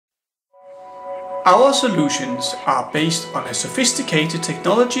Our solutions are based on a sophisticated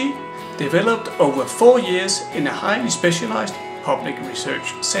technology developed over 4 years in a highly specialized public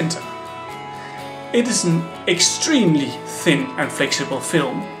research center. It is an extremely thin and flexible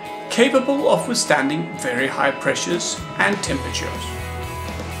film, capable of withstanding very high pressures and temperatures.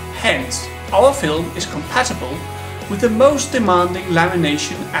 Hence, our film is compatible with the most demanding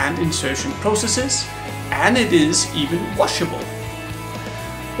lamination and insertion processes, and it is even washable.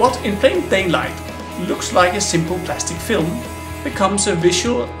 What in plain daylight looks like a simple plastic film becomes a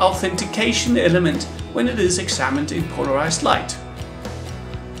visual authentication element when it is examined in polarized light.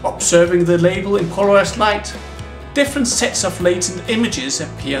 Observing the label in polarized light, different sets of latent images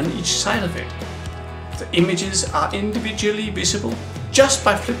appear on each side of it. The images are individually visible just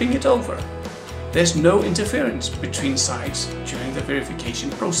by flipping it over. There's no interference between sides during the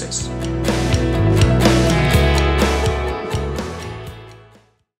verification process.